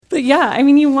But yeah, I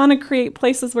mean, you want to create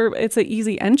places where it's an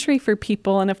easy entry for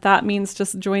people. And if that means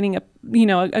just joining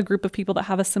a group of people that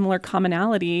have a similar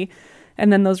commonality,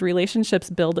 and then those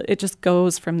relationships build, it just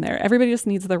goes from there. Everybody just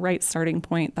needs the right starting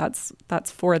point. That's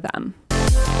for them.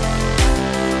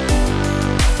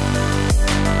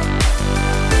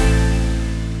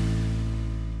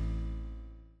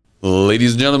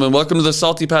 Ladies and gentlemen, welcome to the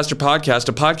Salty Pastor Podcast,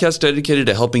 a podcast dedicated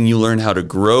to helping you learn how to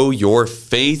grow your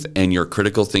faith and your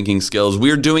critical thinking skills.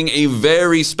 We are doing a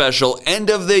very special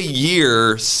end of the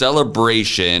year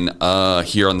celebration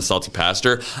here on the Salty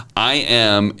Pastor. I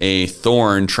am a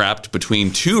thorn trapped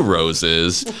between two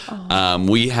roses.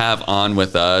 We have on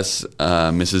with us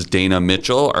Mrs. Dana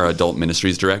Mitchell, our Adult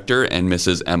Ministries Director, and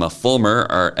Mrs. Emma Fulmer,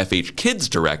 our FH Kids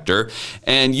Director.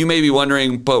 And you may be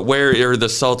wondering, but where are the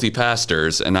Salty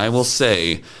Pastors? And I will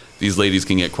say these ladies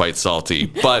can get quite salty,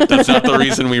 but that's not the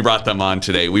reason we brought them on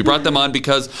today. We brought them on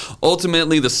because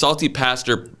ultimately the Salty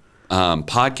Pastor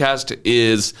podcast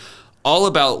is all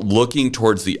about looking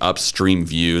towards the upstream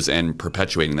views and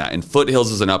perpetuating that. And Foothills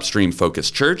is an upstream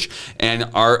focused church, and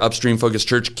our upstream focused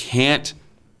church can't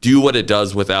do what it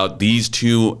does without these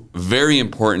two very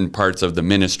important parts of the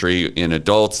ministry in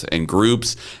adults and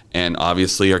groups. And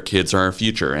obviously our kids are our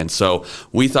future. And so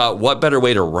we thought, what better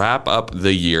way to wrap up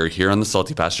the year here on the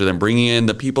Salty Pastor than bringing in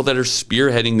the people that are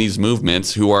spearheading these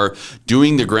movements, who are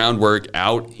doing the groundwork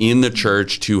out in the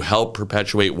church to help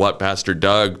perpetuate what Pastor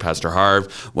Doug, Pastor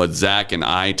Harv, what Zach and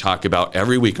I talk about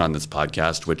every week on this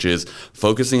podcast, which is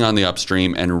focusing on the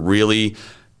upstream and really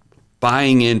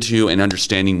buying into and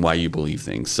understanding why you believe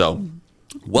things. So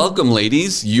welcome,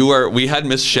 ladies. We had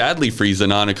Miss Shadley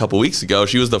Friesen on a couple weeks ago.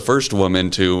 She was the first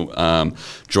woman to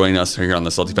join us here on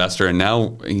the Salty Pastor, and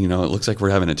now it looks like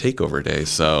we're having a takeover day.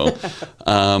 So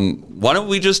why don't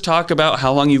we just talk about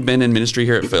how long you've been in ministry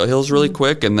here at Foothills really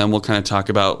quick, and then we'll kind of talk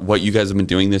about what you guys have been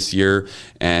doing this year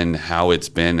and how it's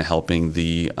been helping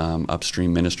the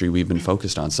upstream ministry we've been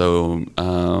focused on. So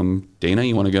Dana,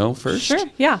 you want to go first? Sure.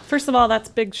 Yeah. First of all, that's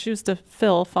big shoes to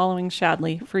fill following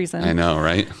Shadley Friesen. I know,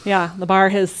 right? Yeah. The bar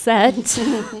has set.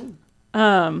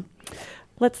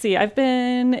 Let's see. I've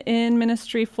been in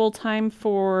ministry full time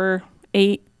for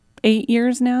eight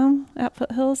years now at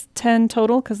Foothills, 10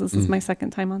 total, because this is my second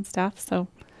time on staff. So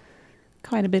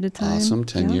quite a bit of time. Awesome.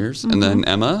 10 years. And then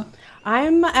Emma?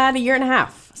 I'm at a year and a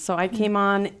half. So I came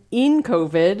on in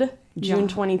COVID, June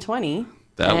 2020.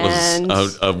 That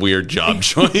was a weird job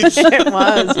choice. It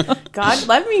was. God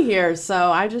led me here.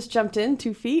 So I just jumped in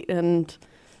 2 feet and,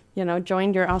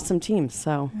 joined your awesome team.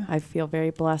 So I feel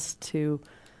very blessed to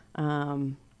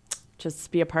just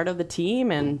be a part of the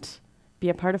team and be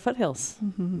a part of Foothills.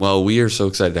 Mm-hmm. Well, we are so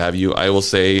excited to have you. I will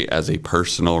say, as a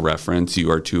personal reference,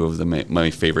 you are two of my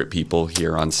favorite people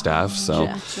here on staff.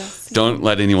 So don't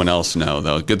let anyone else know,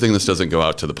 though. Good thing this doesn't go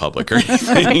out to the public or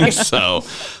anything.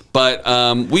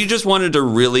 But we just wanted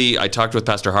to I talked with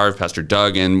Pastor Harv, Pastor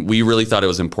Doug, and we really thought it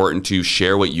was important to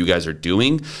share what you guys are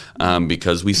doing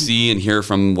because we see and hear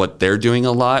from what they're doing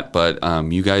a lot, but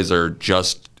you guys are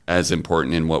just as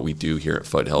important in what we do here at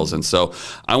Foothills. And so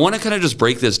I want to kind of just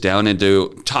break this down and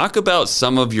talk about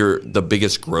some of the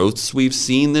biggest growths we've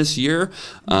seen this year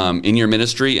in your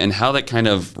ministry and how that kind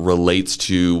of relates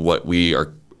to what we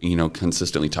are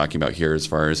consistently talking about here as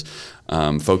far as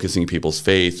focusing people's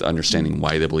faith, understanding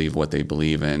why they believe what they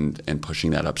believe, and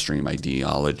pushing that upstream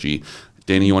ideology.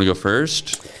 Dana, you want to go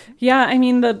first? Yeah, I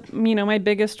mean, my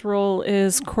biggest role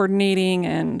is coordinating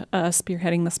and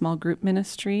spearheading the small group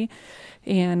ministry.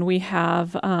 And we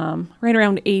have right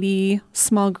around 80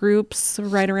 small groups,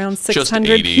 right around 600 Just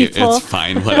 80, people. It's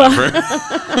fine, whatever.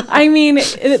 I mean,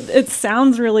 it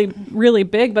sounds really, really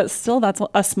big, but still that's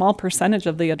a small percentage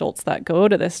of the adults that go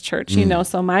to this church,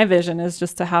 So my vision is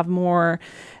just to have more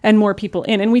and more people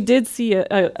in. And we did see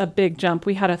a big jump.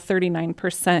 We had a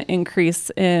 39%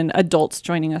 increase in adults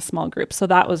joining a small group. So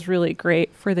that was really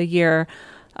great for the year.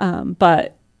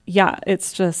 But yeah,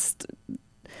 it's just...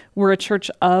 We're a church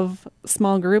of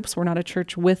small groups. We're not a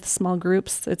church with small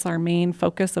groups. It's our main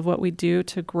focus of what we do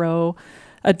to grow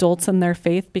adults in their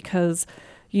faith because,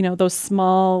 those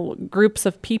small groups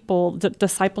of people,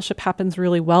 discipleship happens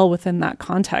really well within that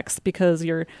context because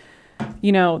the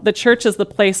church is the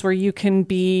place where you can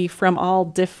be from all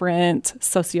different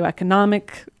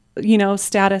socioeconomic,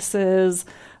 statuses,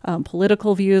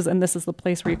 political views, and this is the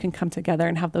place where you can come together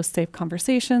and have those safe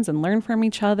conversations and learn from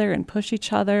each other and push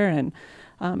each other and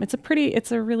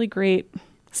it's a really great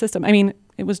system. I mean,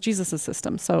 it was Jesus's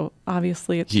system, so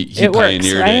obviously it pioneered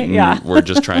works, right? it, and we're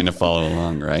just trying to follow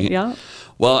along, right? Yeah.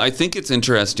 Well, I think it's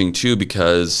interesting too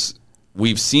because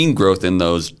we've seen growth in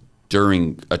those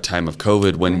during a time of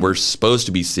COVID when we're supposed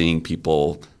to be seeing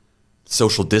people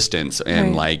social distance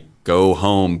and go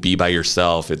home, be by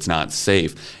yourself. It's not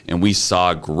safe. And we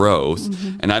saw growth.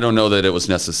 And I don't know that it was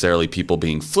necessarily people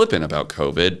being flippant about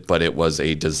COVID, but it was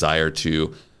a desire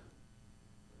to,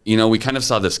 we kind of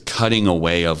saw this cutting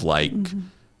away of like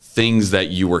things that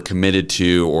you were committed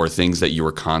to or things that you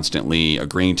were constantly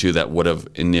agreeing to that would have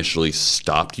initially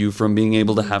stopped you from being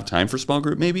able to have time for small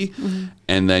group maybe.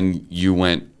 And then you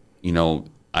went,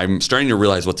 I'm starting to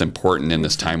realize what's important in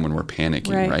this time when we're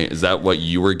panicking, right? Is that what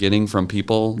you were getting from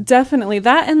people? Definitely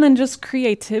that. And then just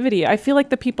creativity. I feel like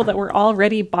the people that were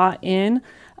already bought in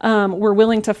were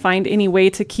willing to find any way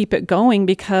to keep it going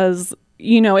because,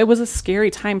 it was a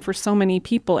scary time for so many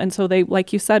people. And so they,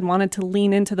 like you said, wanted to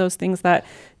lean into those things that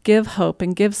give hope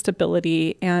and give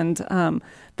stability and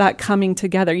that coming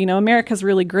together. America's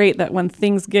really great that when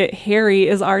things get hairy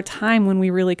is our time when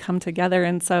we really come together.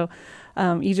 And so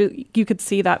you could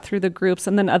see that through the groups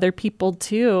and then other people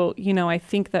too. I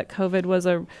think that COVID was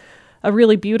a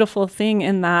really beautiful thing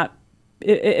in that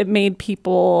it made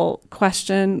people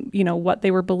question, what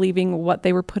they were believing, what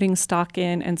they were putting stock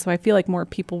in. And so I feel like more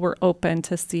people were open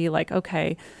to see like,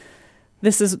 okay,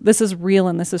 this is real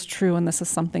and this is true and this is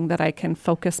something that I can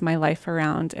focus my life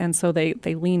around. And so they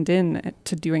leaned in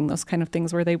to doing those kind of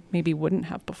things where they maybe wouldn't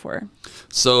have before.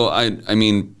 So I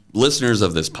mean, listeners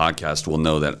of this podcast will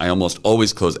know that I almost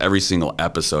always close every single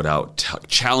episode out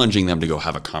challenging them to go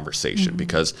have a conversation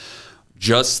because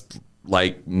just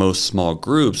like most small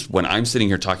groups, when I'm sitting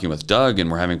here talking with Doug and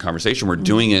we're having a conversation, we're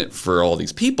doing it for all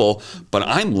these people, but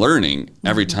I'm learning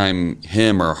every time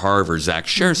him or Harv or Zach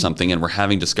share something and we're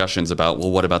having discussions about, well,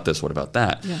 what about this? What about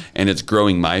that? Yeah. And it's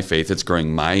growing my faith. It's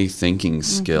growing my thinking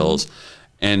skills.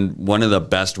 And one of the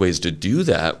best ways to do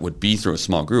that would be through a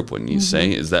small group, wouldn't you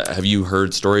say? Is that, have you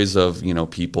heard stories of,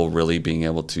 people really being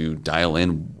able to dial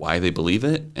in why they believe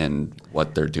it and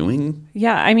what they're doing?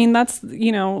 Yeah, I mean, that's,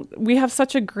 we have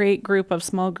such a great group of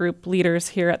small group leaders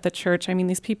here at the church. I mean,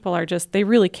 these people are they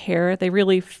really care. They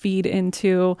really feed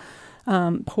into,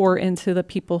 pour into the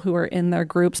people who are in their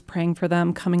groups, praying for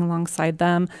them, coming alongside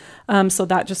them. So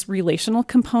that just relational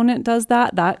component does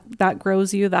that. That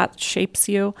grows you, that shapes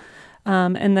you.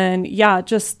 And then,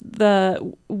 just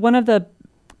one of the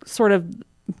sort of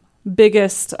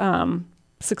biggest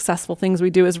successful things we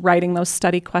do is writing those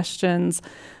study questions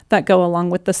that go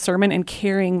along with the sermon and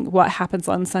carrying what happens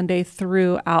on Sunday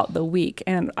throughout the week.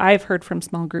 And I've heard from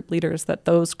small group leaders that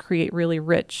those create really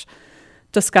rich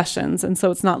discussions. And so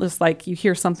it's not just like you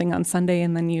hear something on Sunday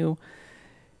and then you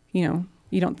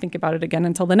don't think about it again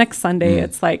until the next Sunday.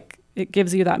 It's like it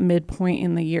gives you that midpoint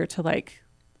in the year to like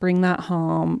bring that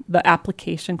home, the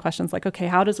application questions like, okay,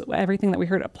 how does everything that we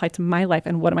heard apply to my life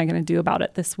and what am I going to do about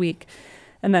it this week?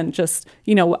 And then just,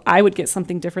 I would get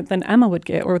something different than Emma would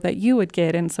get or that you would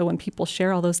get. And so when people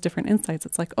share all those different insights,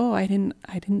 it's like, oh, I didn't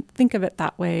think of it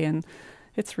that way. And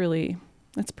it's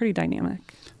pretty dynamic.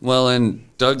 Well, and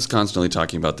Doug's constantly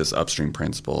talking about this upstream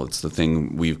principle. It's the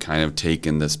thing we've kind of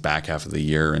taken this back half of the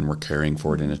year and we're carrying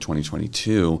forward into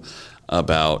 2022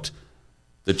 about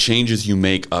the changes you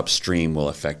make upstream will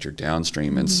affect your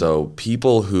downstream. And so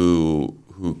people who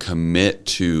commit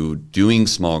to doing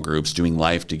small groups, doing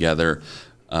life together,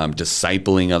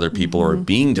 discipling other people or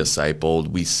being discipled,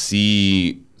 we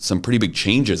see some pretty big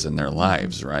changes in their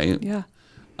lives, right? Yeah.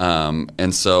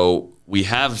 And so we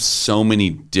have so many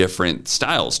different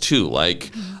styles too. Like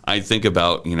I think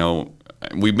about,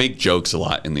 we make jokes a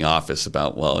lot in the office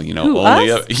about, well,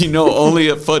 only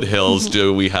at Foothills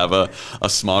do we have a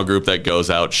small group that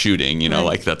goes out shooting,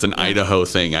 like that's an Idaho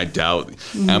thing. I doubt,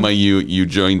 Emma, you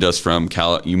joined us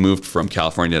you moved from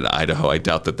California to Idaho. I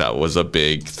doubt that was a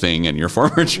big thing in your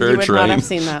former church, you would right? not have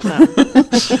seen that,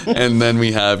 no. And then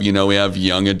we have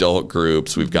young adult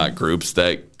groups. We've got groups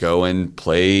that go and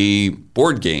play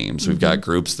board games. We've got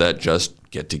groups that just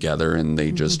get together and they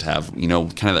just have,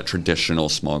 kind of that traditional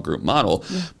small group model.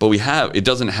 Yeah. But it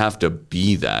doesn't have to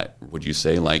be that, would you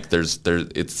say? Like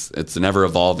it's an ever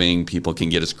evolving, people can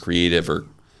get as creative or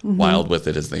wild with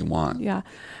it as they want. Yeah.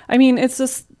 I mean, it's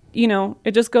just,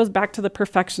 it just goes back to the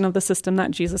perfection of the system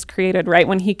that Jesus created, right?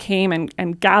 When he came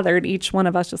and gathered each one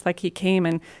of us, just like he came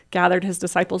and gathered his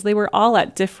disciples, they were all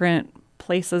at different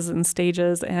places and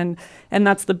stages. And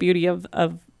that's the beauty of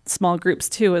small groups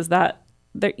too, is that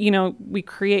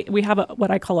we have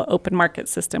what I call an open market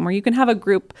system where you can have a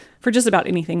group for just about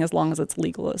anything as long as it's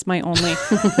legal is my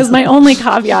only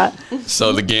caveat.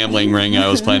 So the gambling ring I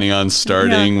was planning on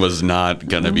starting was not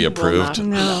going to be approved.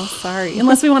 No, sorry.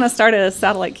 Unless we want to start a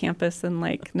satellite campus in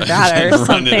like Nevada or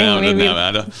something. Run it out maybe.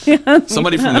 Nevada. Yeah.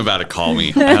 Somebody from Nevada call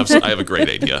me. I have a great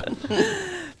idea.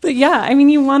 But yeah, I mean,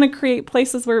 you want to create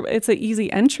places where it's an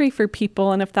easy entry for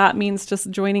people. And if that means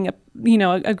just joining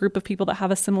a group of people that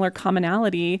have a similar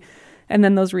commonality, and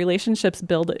then those relationships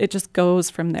build, it just goes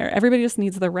from there. Everybody just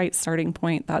needs the right starting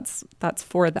point that's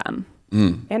for them.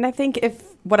 And I think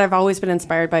what I've always been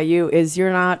inspired by you is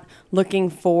you're not looking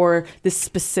for this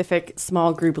specific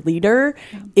small group leader.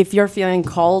 Yeah. If you're feeling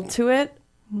called to it,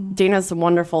 Dana's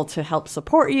wonderful to help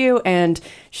support you. And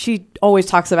she always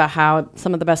talks about how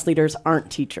some of the best leaders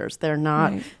aren't teachers. They're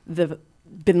not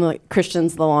been like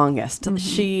Christians the longest. Mm-hmm.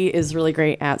 She is really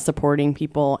great at supporting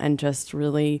people and just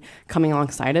really coming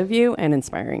alongside of you and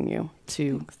inspiring you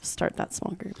to start that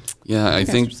small group. Yeah, I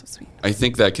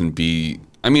think that can be,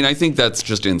 I mean, I think that's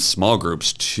just in small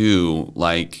groups too.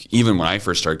 Like even when I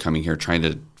first started coming here, trying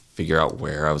to figure out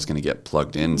where I was going to get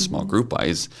plugged in small group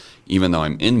wise, even though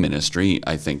I'm in ministry,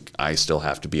 I think I still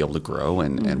have to be able to grow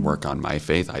and work on my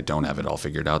faith. I don't have it all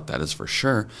figured out, that is for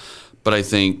sure. But I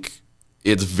think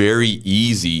it's very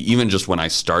easy, even just when I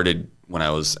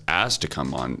was asked to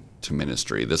come on to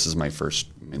ministry, this is my first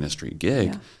ministry gig.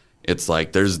 Yeah. It's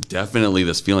like there's definitely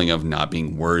this feeling of not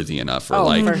being worthy enough, or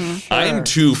I'm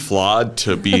too flawed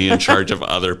to be in charge of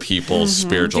other people's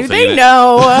spiritual things. They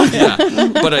know? Yeah.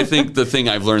 But I think the thing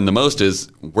I've learned the most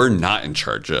is we're not in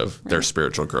charge of their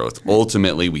spiritual growth. Right.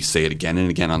 Ultimately, we say it again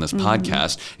and again on this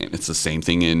podcast, and it's the same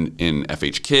thing in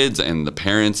FH Kids and the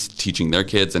parents teaching their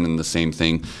kids, and then the same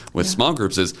thing with small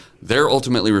groups is they're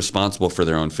ultimately responsible for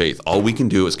their own faith. All we can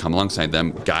do is come alongside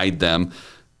them, guide them,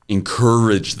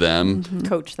 encourage them,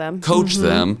 coach them,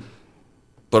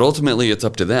 but ultimately it's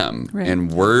up to them. Right.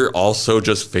 And we're also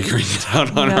just figuring it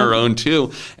out on our own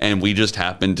too. And we just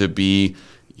happen to be,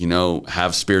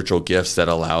 have spiritual gifts that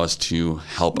allow us to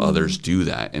help others do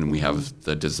that. And we have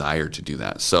the desire to do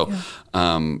that. So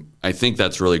I think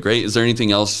that's really great. Is there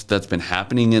anything else that's been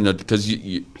happening because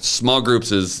small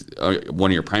groups is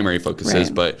one of your primary focuses,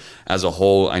 but as a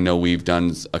whole, I know we've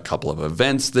done a couple of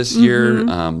events this year,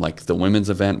 like the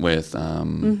women's event with,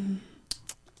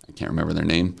 I can't remember their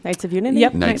name. Knights of Unity?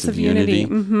 Yep, Knights of Unity.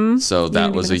 Mm-hmm. So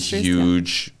that was a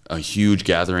huge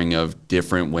gathering of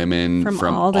different women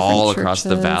from all across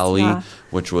the valley,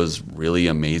 which was really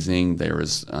amazing. There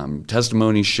was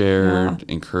testimony shared,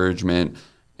 encouragement,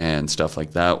 and stuff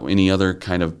like that. Any other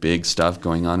kind of big stuff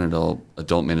going on in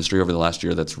adult ministry over the last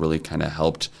year that's really kind of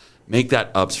helped make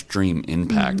that upstream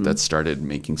impact that started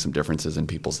making some differences in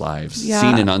people's lives,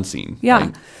 seen and unseen? Yeah.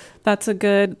 Right? That's a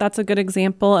good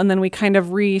example. And then we kind of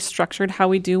restructured how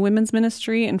we do women's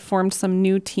ministry and formed some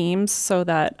new teams so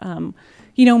that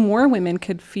more women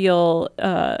could feel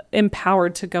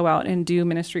empowered to go out and do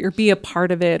ministry or be a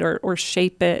part of it or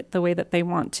shape it the way that they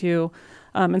want to.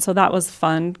 And so that was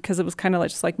fun because it was kind of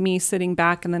just like me sitting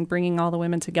back and then bringing all the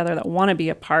women together that want to be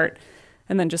a part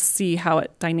and then just see how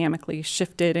it dynamically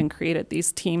shifted and created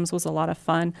these teams was a lot of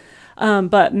fun.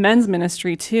 But men's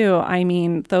ministry too, I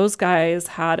mean, those guys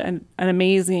had an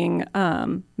amazing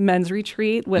men's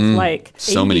retreat with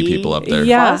so many people up there.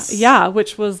 Yeah,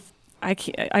 which was,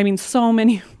 so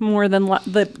many more than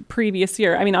the previous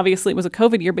year. I mean, obviously it was a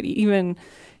COVID year, but even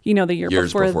the year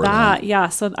before that. Yeah.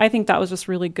 So I think that was just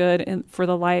really good for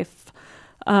the lives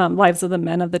of the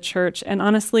men of the church. And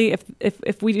honestly,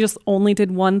 if we just only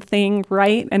did one thing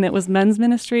right and it was men's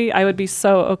ministry, I would be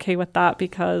so okay with that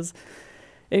because,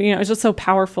 it's just so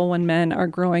powerful when men are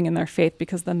growing in their faith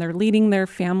because then they're leading their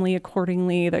family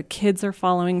accordingly. The kids are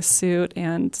following suit.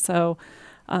 And so,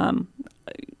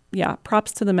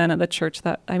 props to the men of the church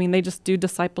they just do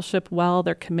discipleship well.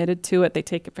 They're committed to it. They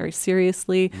take it very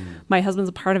seriously. My husband's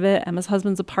a part of it. Emma's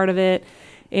husband's a part of it.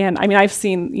 And I've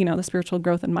seen, the spiritual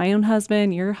growth in my own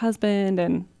husband, your husband,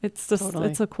 and it's just,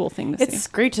 it's a cool thing to see. It's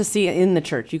great to see it in the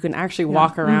church. You can actually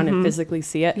walk around and physically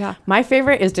see it. Yeah. My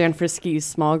favorite is Dan Frisky's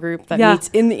small group that meets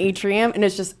in the atrium and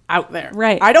it's just out there.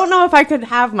 Right. I don't know if I could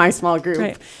have my small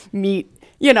group meet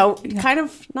kind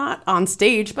of not on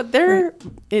stage, but they're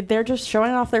just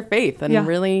showing off their faith and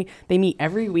really they meet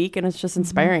every week and it's just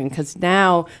inspiring because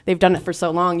now they've done it for so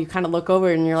long. You kind of look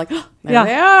over and you're like, oh, there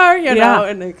they are,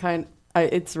 and they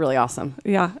it's really awesome.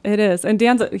 Yeah, it is. And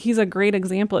he's a great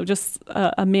example of just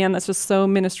a man that's just so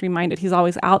ministry minded. He's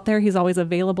always out there. He's always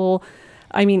available.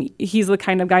 I mean, he's the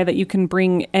kind of guy that you can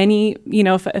bring any,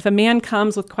 if a man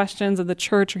comes with questions of the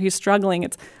church or he's struggling,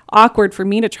 it's awkward for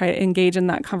me to try to engage in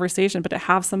that conversation, but to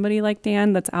have somebody like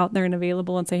Dan that's out there and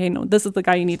available and say, hey, no, this is the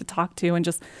guy you need to talk to and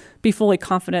just be fully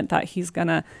confident that he's going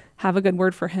to have a good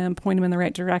word for him, point him in the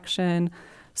right direction,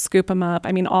 scoop him up.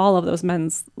 I mean, all of those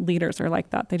men's leaders are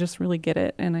like that. They just really get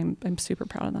it. And I'm super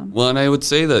proud of them. Well, and I would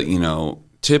say that,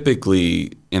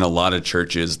 typically in a lot of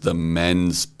churches, the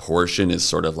men's portion is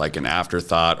sort of like an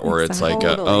afterthought or it's like,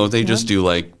 they just do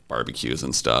like barbecues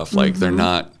and stuff. Like they're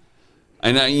not,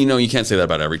 and you can't say that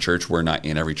about every church. We're not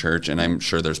in every church, and I'm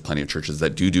sure there's plenty of churches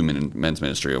that do men's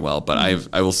ministry well. But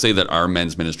I will say that our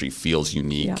men's ministry feels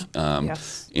unique in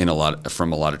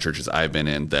from a lot of churches I've been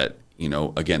in. That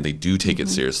again, they do take it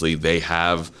seriously. They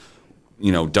have,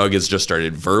 Doug has just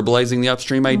started verbalizing the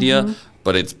upstream idea,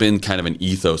 but it's been kind of an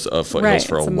ethos of Foothills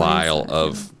for a while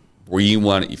of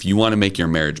where if you want to make your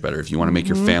marriage better, if you want to make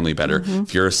your family better,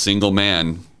 if you're a single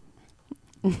man.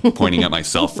 Pointing at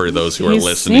myself for those who are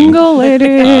listening. Single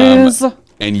ladies.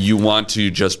 And you want to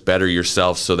just better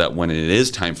yourself so that when it is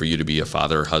time for you to be a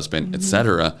father, husband,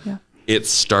 etc., it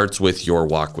starts with your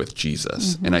walk with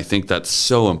Jesus. And I think that's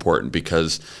so important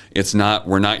because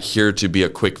we're not here to be a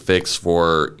quick fix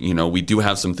for, we do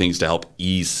have some things to help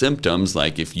ease symptoms.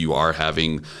 Like if you are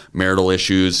having marital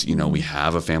issues, we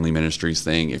have a family ministries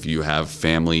thing. If you have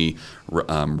family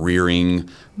rearing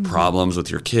problems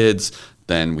with your kids,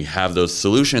 then we have those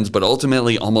solutions. But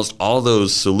ultimately, almost all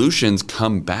those solutions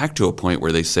come back to a point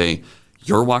where they say,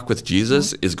 your walk with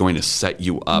Jesus is going to set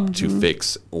you up to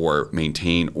fix or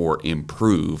maintain or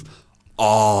improve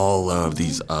all of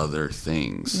these other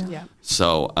things.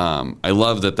 So I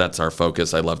love that that's our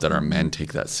focus. I love that our men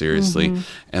take that seriously.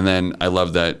 And then I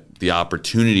love that the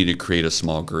opportunity to create a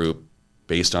small group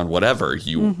based on whatever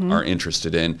you are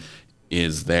interested in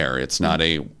is there. It's not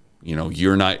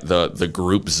you're not the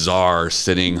group czar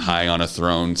sitting high on a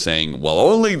throne saying, well,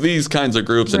 only these kinds of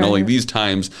groups and only these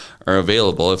times are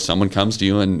available. If someone comes to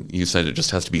you and you said it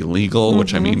just has to be legal,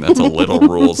 which I mean, that's a little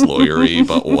rules lawyery,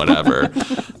 but whatever.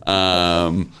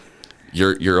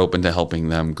 You're open to helping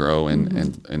them grow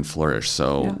and flourish.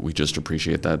 So we just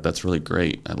appreciate that. That's really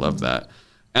great. I love that.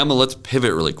 Emma, let's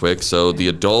pivot really quick. So the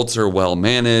adults are well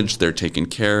managed. They're taken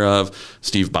care of.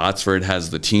 Steve Botsford has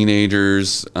the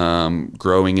teenagers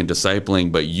growing and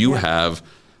discipling, but you have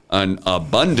an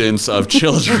abundance of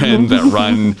children that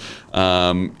run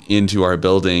into our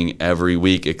building every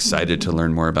week, excited to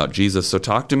learn more about Jesus. So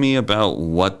talk to me about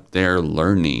what they're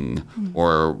learning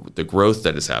or the growth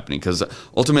that is happening, because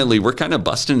ultimately we're kind of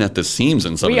busting at the seams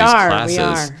in some of these classes. We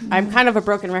are. I'm kind of a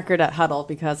broken record at Huddle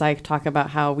because I talk about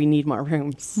how we need more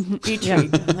rooms each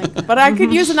week. But I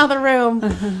could use another room.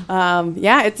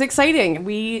 It's exciting.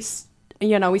 We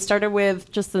started with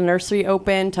just the nursery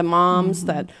open to moms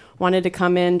that wanted to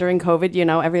come in during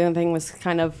COVID. Everything was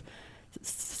kind of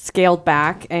scaled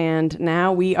back, and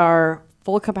now we are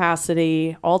full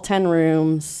capacity, all 10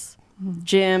 rooms,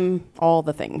 gym, all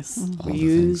the things. We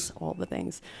use all the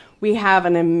things. We have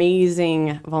an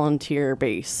amazing volunteer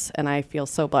base, and I feel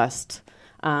so blessed.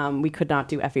 We could not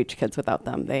do FH Kids without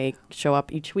them. They show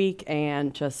up each week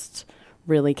and just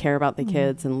really care about the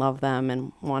kids and love them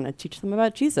and want to teach them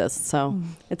about Jesus. So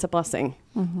it's a blessing.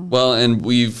 Well, and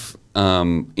we've,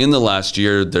 in the last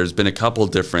year, there's been a couple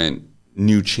different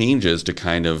new changes to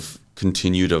kind of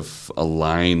continue to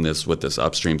align this with this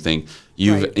upstream thing.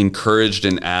 You've encouraged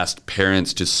and asked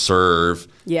parents to serve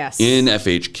in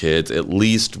FH Kids at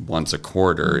least once a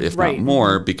quarter, if not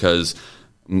more, because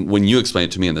when you explain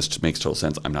it to me, and this makes total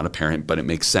sense, I'm not a parent, but it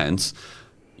makes sense.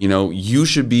 You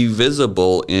should be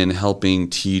visible in helping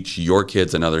teach your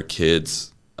kids and other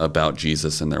kids about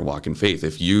Jesus and their walk in faith.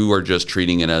 If you are just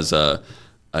treating it as a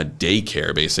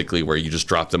daycare, basically, where you just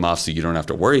drop them off so you don't have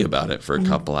to worry about it for a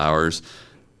couple hours,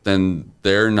 then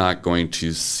they're not going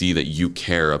to see that you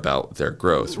care about their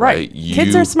growth, right?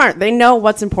 Kids are smart. They know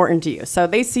what's important to you. So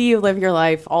they see you live your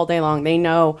life all day long. They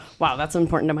know, wow, that's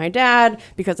important to my dad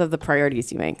because of the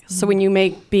priorities you make. So when you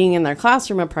make being in their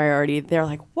classroom a priority, they're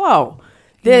like, whoa,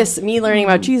 me learning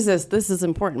about Jesus, this is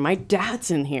important. My dad's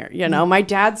in here, my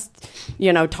dad's,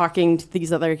 talking to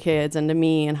these other kids and to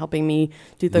me and helping me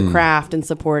do the craft and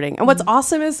supporting. And what's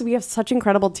awesome is we have such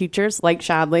incredible teachers like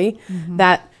Shadley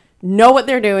that know what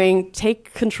they're doing,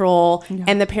 take control,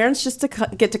 and the parents just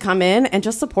get to come in and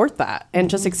just support that and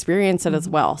just experience it as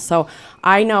well. So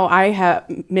I know I have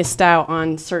missed out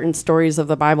on certain stories of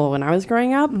the Bible when I was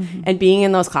growing up, and being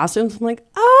in those classrooms, I'm like,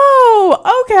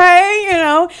 oh,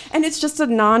 okay, and it's just a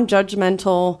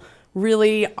non-judgmental,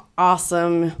 really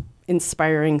awesome,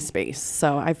 inspiring space.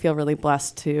 So I feel really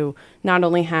blessed to not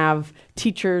only have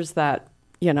teachers that,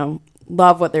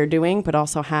 love what they're doing, but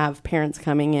also have parents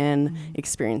coming in,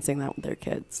 experiencing that with their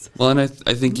kids. Well, and I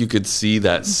think you could see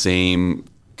that same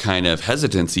kind of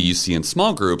hesitancy you see in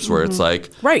small groups where it's like,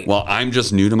 well, I'm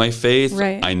just new to my faith.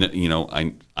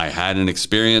 I had an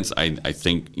experience. I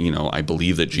think, I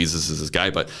believe that Jesus is this guy,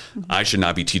 but I should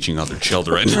not be teaching other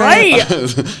children.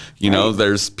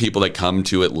 There's people that come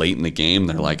to it late in the game.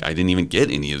 They're like, I didn't even get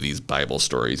any of these Bible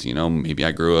stories. Maybe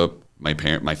I grew up, my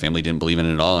family didn't believe in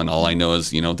it at all, and all I know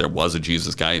is, there was a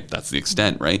Jesus guy. That's the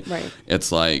extent, right?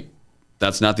 It's like,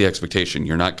 that's not the expectation.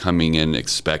 You're not coming in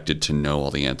expected to know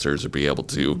all the answers or be able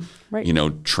to,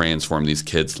 transform these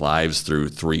kids' lives through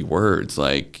 3 words.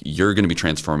 Like, you're going to be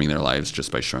transforming their lives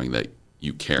just by showing that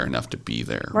you care enough to be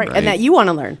there. Right. And that you want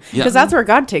to learn. Because that's where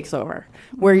God takes over,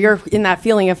 where you're in that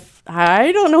feeling of,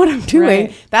 I don't know what I'm doing.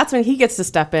 Right. That's when he gets to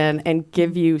step in and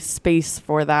give you space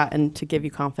for that and to give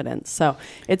you confidence. So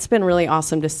it's been really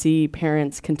awesome to see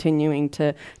parents continuing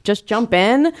to just jump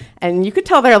in, and you could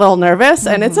tell they're a little nervous,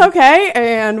 and it's okay.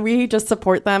 And we just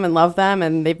support them and love them,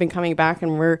 and they've been coming back,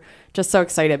 and we're just so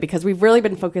excited because we've really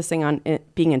been focusing on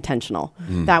it being intentional.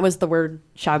 That was the word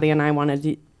Shadley and I wanted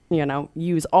to,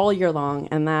 use all year long.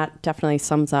 And that definitely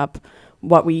sums up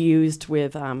what we used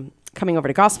with, Coming Over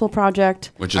to Gospel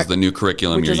Project. Which is the new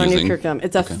curriculum you're using. Which is our new curriculum.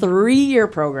 It's a 3-year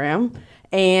program,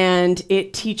 and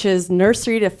it teaches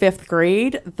nursery to 5th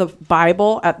grade the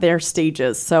Bible at their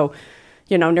stages. So,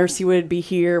 nursery would be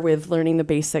here with learning the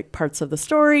basic parts of the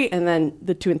story, and then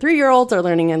the 2 and 3-year-olds are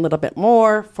learning a little bit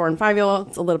more, 4 and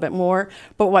 5-year-olds a little bit more.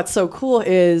 But what's so cool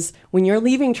is when you're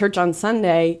leaving church on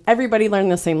Sunday, everybody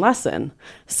learned the same lesson.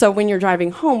 So when you're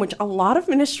driving home, which a lot of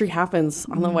ministry happens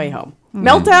on the way home,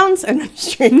 meltdowns and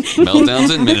ministry.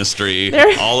 Meltdowns and ministry,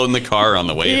 all in the car on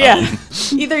the way home.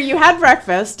 Either you had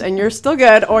breakfast and you're still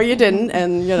good, or you didn't,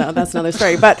 and that's another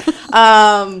story. But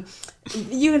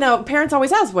parents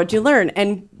always ask, what'd you learn?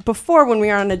 And before, when we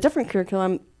were on a different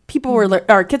curriculum,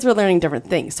 our kids were learning different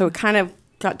things. So it kind of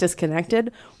got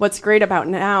disconnected. What's great about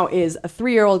now is a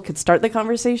 3-year-old could start the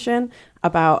conversation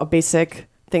about a basic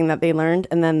thing that they learned,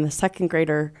 and then the 2nd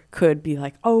grader could be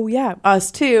like, oh yeah,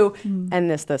 us too,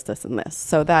 and this, and this.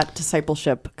 So that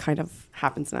discipleship kind of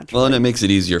happens naturally. Well, and it makes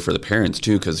it easier for the parents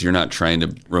too, because you're not trying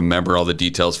to remember all the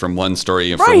details from one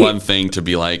story and for one thing to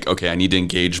be like, okay, I need to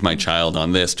engage my child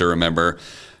on this to remember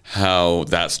how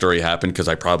that story happened, because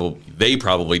they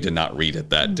probably did not read it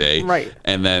that day. Right.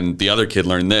 And then the other kid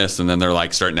learned this, and then they're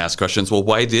like starting to ask questions. Well,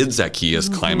 why did Zacchaeus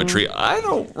climb a tree? I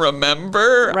don't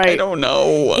remember. Right. I don't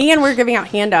know. And we're giving out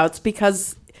handouts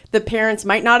because the parents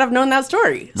might not have known that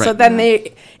story. Right. So then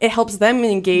it helps them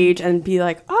engage and be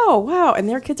like, oh, wow. And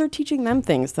their kids are teaching them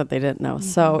things that they didn't know.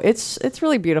 So it's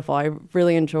really beautiful. I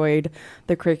really enjoyed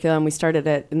the curriculum. We started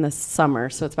it in the summer,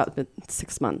 so it's about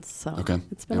 6 months. So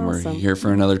it's been awesome. We're here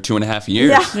for another 2.5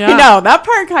 years. Yeah. I know. That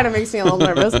part kind of makes me a little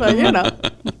nervous, but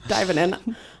diving in.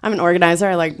 I'm an organizer.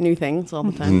 I like new things all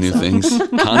the time. New things,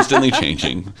 constantly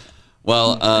changing.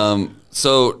 Well,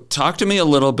 so talk to me a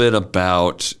little bit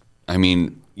about,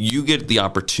 you get the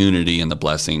opportunity and the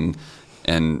blessing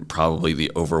and probably the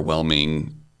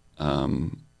overwhelming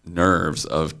nerves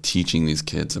of teaching these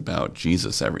kids about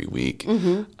Jesus every week.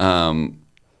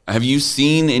 Have you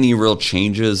seen any real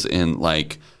changes in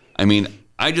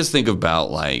I just think about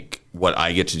what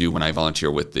I get to do when I volunteer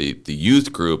with the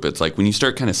youth group. It's like when you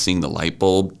start kind of seeing the light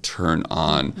bulb turn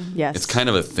on, it's kind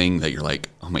of a thing that you're like,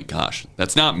 oh my gosh,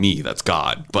 that's not me, that's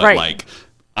God. But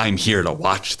I'm here to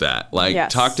watch that.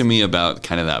 Talk to me about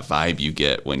kind of that vibe you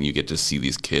get when you get to see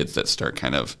these kids that start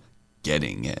kind of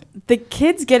getting it. The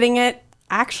kids getting it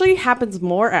actually happens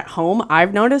more at home,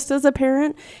 I've noticed as a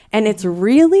parent, and it's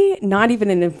really not even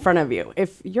in front of you.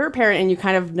 If you're a parent and you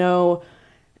kind of know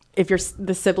if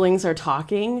the siblings are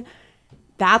talking,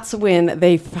 that's when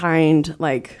they find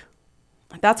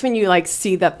that's when you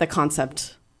see that the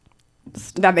concept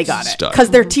that they got it, because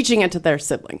they're teaching it to their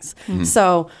siblings.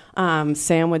 So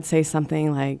Sam would say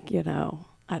something like, I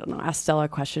don't know, ask Stella a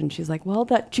question. She's like, well,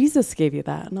 that Jesus gave you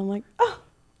that. And I'm like, oh,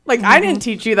 I didn't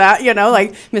teach you that,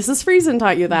 Mrs. Friesen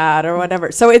taught you that or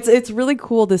whatever. So it's really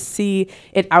cool to see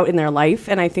it out in their life.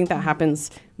 And I think that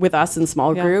happens with us in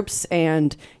small groups,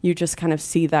 and you just kind of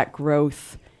see that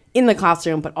growth in the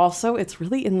classroom, but also it's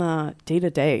really in the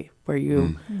day-to-day where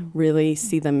you really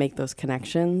see them make those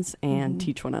connections and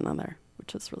teach one another,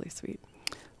 which is really sweet.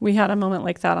 We had a moment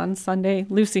like that on Sunday.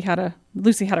 Lucy had a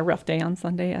rough day on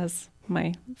Sunday, as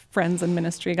my friends in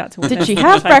ministry got to witness. Did she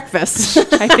have breakfast?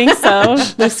 I think so.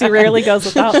 Lucy rarely goes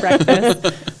without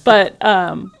breakfast. But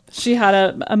she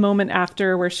had a moment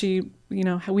after where she,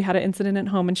 we had an incident at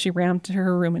home, and she ran to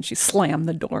her room and she slammed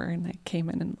the door, and I came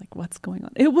in and what's going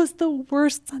on? It was the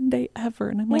worst Sunday ever.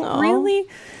 And I'm like, really?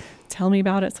 Tell me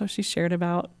about it. So she shared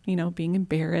about, being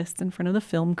embarrassed in front of the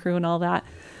film crew and all that.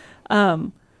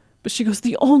 But she goes,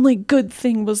 the only good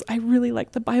thing was I really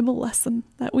liked the Bible lesson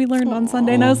that we learned on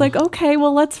Sunday. And I was like, okay,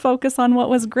 well, let's focus on what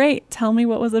was great. Tell me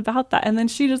what was about that. And then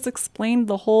she just explained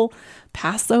the whole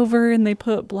Passover, and they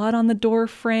put blood on the door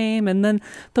frame, and then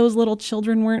those little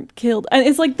children weren't killed. And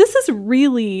it's like, this is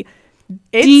really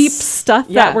deep stuff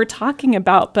that we're talking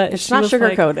about, but it's not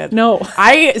sugar coated. No.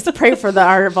 I pray for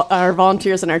our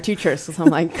volunteers and our teachers, because I'm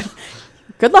like,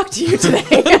 good luck to you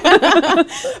today.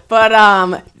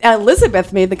 But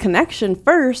Elizabeth made the connection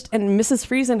first, and Mrs.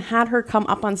 Friesen had her come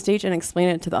up on stage and explain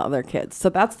it to the other kids. So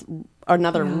that's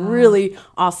another really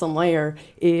awesome layer,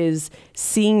 is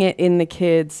seeing it in the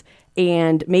kids,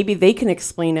 and maybe they can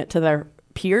explain it to their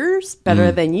peers better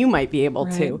than you might be able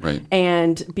to. Right.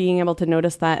 And being able to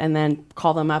notice that and then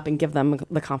call them up and give them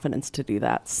the confidence to do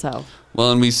that. So,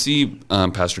 well, and we see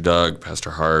Pastor Doug, Pastor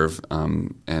Harv,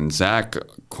 and Zach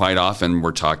quite often.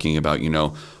 We're talking about,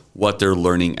 what they're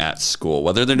learning at school,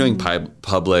 whether they're doing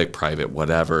public, private,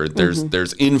 whatever.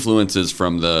 There's influences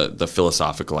from the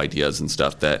philosophical ideas and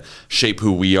stuff that shape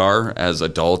who we are as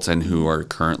adults and who are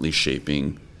currently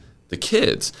shaping the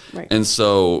kids. Right. And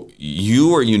so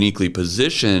you are uniquely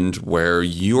positioned where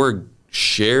you are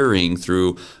sharing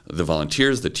through the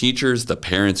volunteers, the teachers, the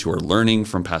parents who are learning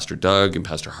from Pastor Doug and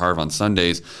Pastor Harv on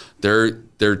Sundays.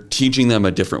 They're teaching them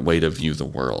a different way to view the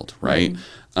world, right?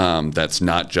 That's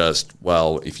not just,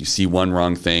 well, if you see one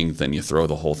wrong thing, then you throw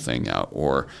the whole thing out,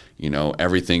 or,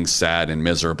 everything's sad and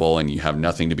miserable and you have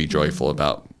nothing to be joyful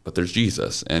about. But there's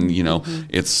Jesus. And,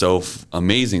 it's so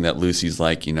amazing that Lucy's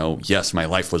like, yes, my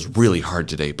life was really hard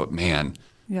today, but man,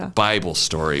 the Bible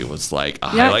story was like a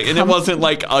highlight. And it wasn't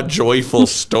like a joyful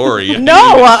story. No.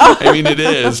 I mean, it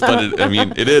is, but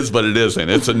it is, but it isn't.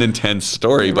 It's an intense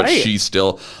story, but she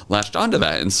still latched onto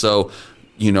that. And so,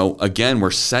 again, we're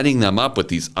setting them up with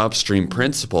these upstream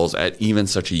principles at even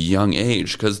such a young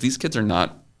age, because these kids are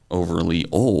not overly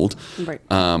old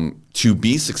to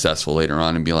be successful later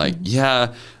on and be like,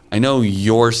 yeah, I know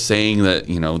you're saying that,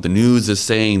 the news is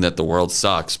saying that the world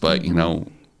sucks, but,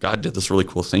 God did this really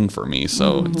cool thing for me.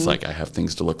 So it's like I have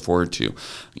things to look forward to,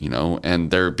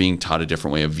 and they're being taught a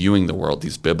different way of viewing the world,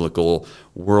 these biblical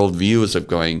worldviews of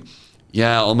going,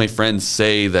 yeah, all my friends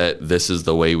say that this is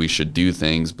the way we should do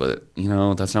things, but,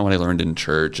 that's not what I learned in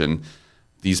church. And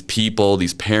these people,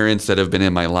 these parents that have been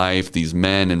in my life, these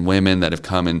men and women that have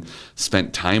come and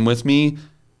spent time with me,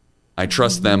 I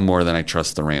trust them more than I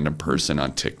trust the random person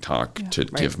on TikTok to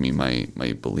give me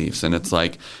my beliefs. And it's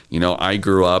like, I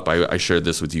grew up, I shared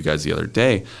this with you guys the other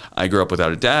day. I grew up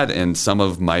without a dad, and some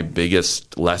of my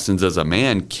biggest lessons as a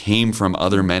man came from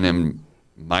other men in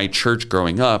my church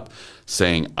growing up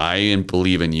saying, I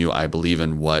believe in you. I believe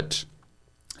in what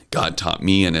God taught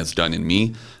me and has done in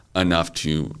me enough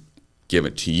to give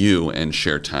it to you and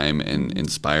share time and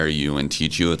inspire you and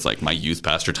teach you. It's like my youth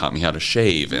pastor taught me how to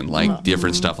shave and like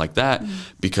different stuff like that,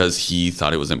 because he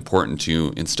thought it was important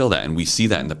to instill that. And we see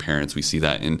that in the parents. We see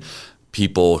that in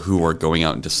people who are going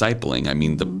out and discipling. I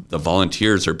mean, the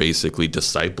volunteers are basically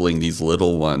discipling these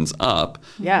little ones up.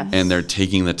 Yes. And they're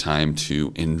taking the time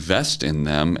to invest in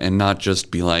them and not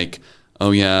just be like,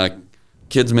 oh yeah,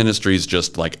 kids ministry is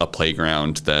just like a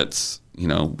playground that's,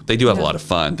 they do have a lot of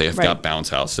fun. They have got bounce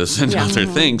houses and other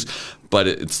things, but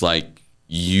it's like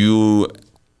you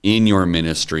in your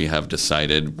ministry have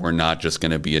decided we're not just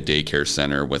going to be a daycare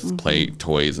center with play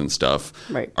toys and stuff.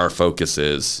 Right. Our focus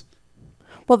is.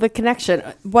 Well, the connection,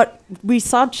 what we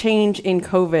saw change in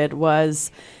COVID was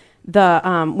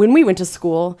when we went to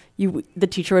school, the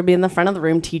teacher would be in the front of the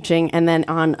room teaching, and then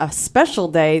on a special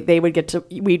day, we'd get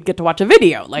to watch a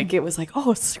video. Like it was like,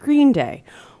 oh, screen day.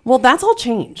 Well, that's all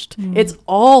changed. It's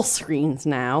all screens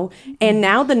now. And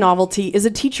now the novelty is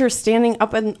a teacher standing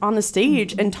up on the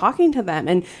stage and talking to them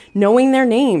and knowing their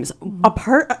names.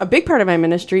 A big part of my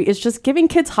ministry is just giving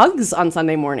kids hugs on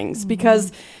Sunday mornings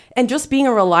and just being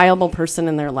a reliable person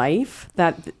in their life,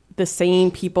 that the same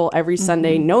people every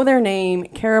Sunday know their name,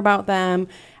 care about them,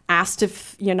 asked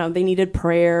if, they needed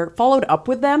prayer, followed up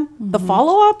with them. The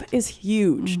follow-up is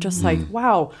huge. Just like,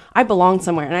 wow, I belong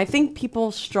somewhere. And I think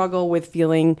people struggle with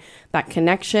feeling that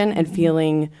connection and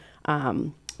feeling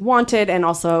wanted and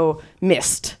also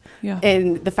missed. Yeah.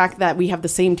 And the fact that we have the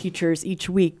same teachers each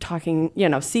week talking,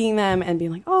 seeing them and being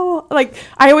like, oh, like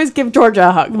I always give Georgia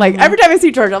a hug. Like every time I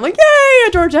see Georgia, I'm like, yay,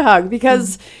 a Georgia hug,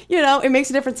 because, it makes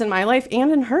a difference in my life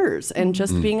and in hers, and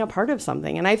just being a part of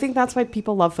something. And I think that's why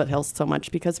people love Foothills so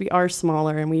much, because we are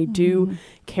smaller and we do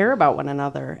care about one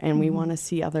another, and we want to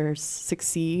see others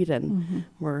succeed. And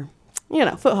we're,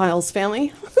 Foothills family.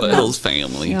 Foothills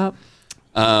family. Yep.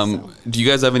 Do you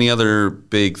guys have any other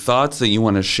big thoughts that you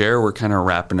want to share? We're kind of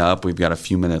wrapping up. We've got a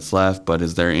few minutes left, but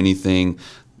is there anything,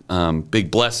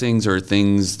 big blessings or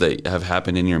things that have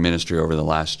happened in your ministry over the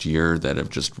last year that have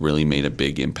just really made a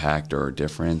big impact or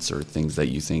difference, or things that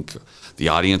you think the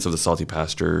audience of the Salty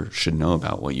Pastor should know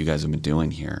about what you guys have been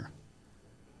doing here?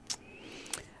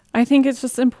 I think it's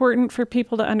just important for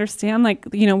people to understand,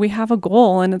 we have a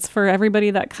goal, and it's for everybody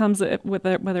that comes with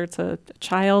it, whether it's a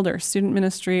child or student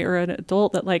ministry or an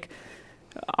adult, that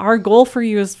our goal for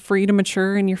you is for you to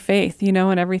mature in your faith,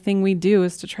 and everything we do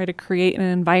is to try to create an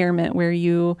environment where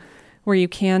you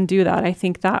can do that. I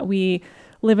think that we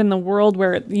live in the world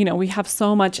where, we have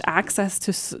so much access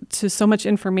to so much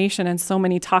information and so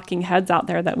many talking heads out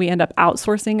there that we end up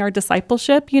outsourcing our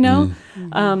discipleship,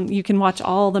 You can watch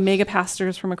all the mega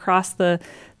pastors from across the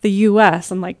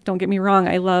U.S. and don't get me wrong,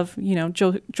 I love,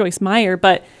 Joyce Meyer,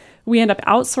 but we end up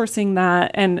outsourcing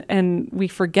that and we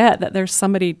forget that there's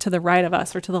somebody to the right of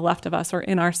us or to the left of us or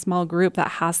in our small group that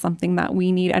has something that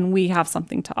we need and we have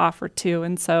something to offer too.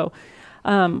 And so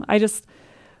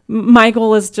my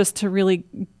goal is just to really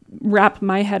wrap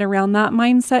my head around that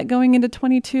mindset going into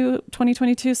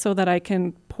 2022 so that I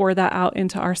can pour that out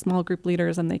into our small group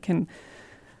leaders and they can,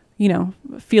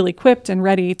 feel equipped and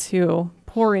ready to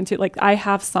pour into, I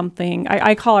have something.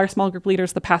 I call our small group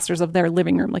leaders the pastors of their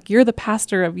living room. You're the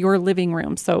pastor of your living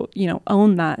room. So,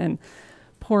 own that and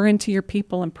pour into your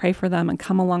people and pray for them and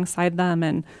come alongside them.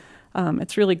 And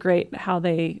it's really great how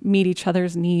they meet each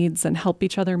other's needs and help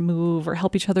each other move or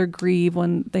help each other grieve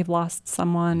when they've lost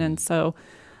someone. And so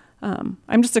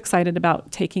I'm just excited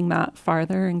about taking that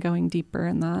farther and going deeper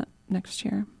in that next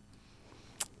year.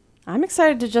 I'm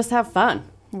excited to just have fun.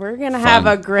 We're going to have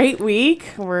a great week.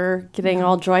 We're getting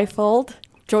all joy-filled.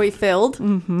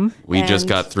 Mm-hmm. We just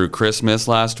got through Christmas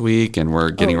last week, and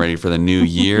we're getting ready for the new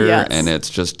year. Yes. And it's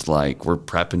just we're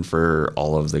prepping for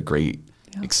all of the great,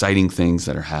 exciting things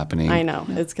that are happening. I know.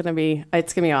 It's gonna be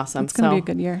awesome. It's going to be a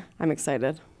good year. I'm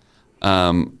excited.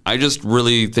 I just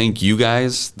really thank you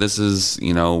guys. This is,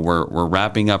 we're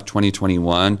wrapping up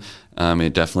 2021.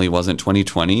 It definitely wasn't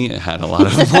 2020. It had a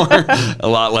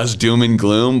lot less doom and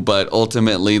gloom, but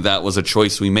ultimately that was a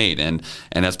choice we made. And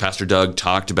as Pastor Doug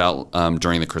talked about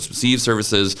during the Christmas Eve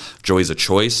services, joy is a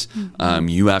choice. Mm-hmm.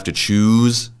 You have to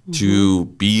choose to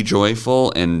be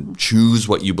joyful and choose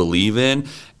what you believe in.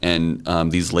 And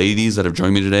these ladies that have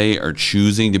joined me today are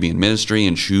choosing to be in ministry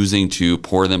and choosing to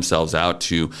pour themselves out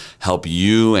to help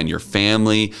you and your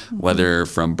family, whether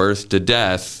from birth to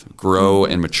death, grow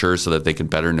and mature so that they can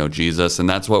better know Jesus. And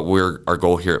that's what our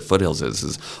goal here at Foothills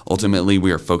is ultimately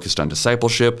we are focused on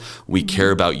discipleship. We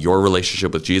care about your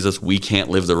relationship with Jesus. We can't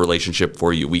live the relationship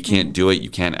for you. We can't do it. You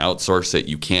can't outsource it.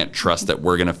 You can't trust that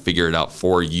we're going to figure it out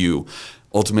for you.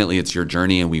 Ultimately, it's your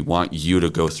journey, and we want you to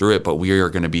go through it, but we are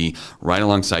going to be right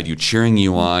alongside you, cheering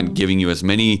you on, giving you as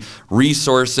many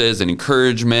resources and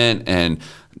encouragement and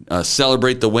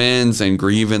celebrate the wins and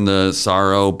grieve in the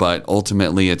sorrow, but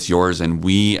ultimately it's yours. And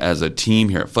we as a team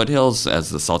here at Foothills, as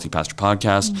the Salty Pastor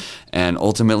Podcast, and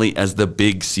ultimately as the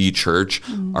Big C Church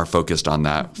are focused on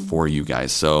that for you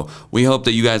guys. So we hope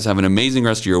that you guys have an amazing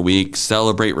rest of your week,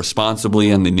 celebrate responsibly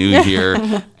in the new year,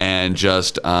 and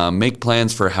just make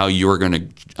plans for how you're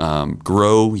going to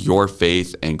grow your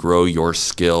faith and grow your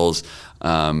skills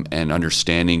and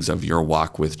understandings of your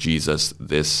walk with Jesus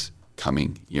this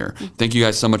coming year. Thank you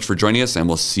guys so much for joining us, and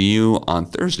we'll see you on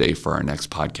Thursday for our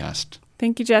next podcast.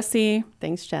 Thank you, Jesse.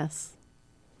 Thanks, Jess.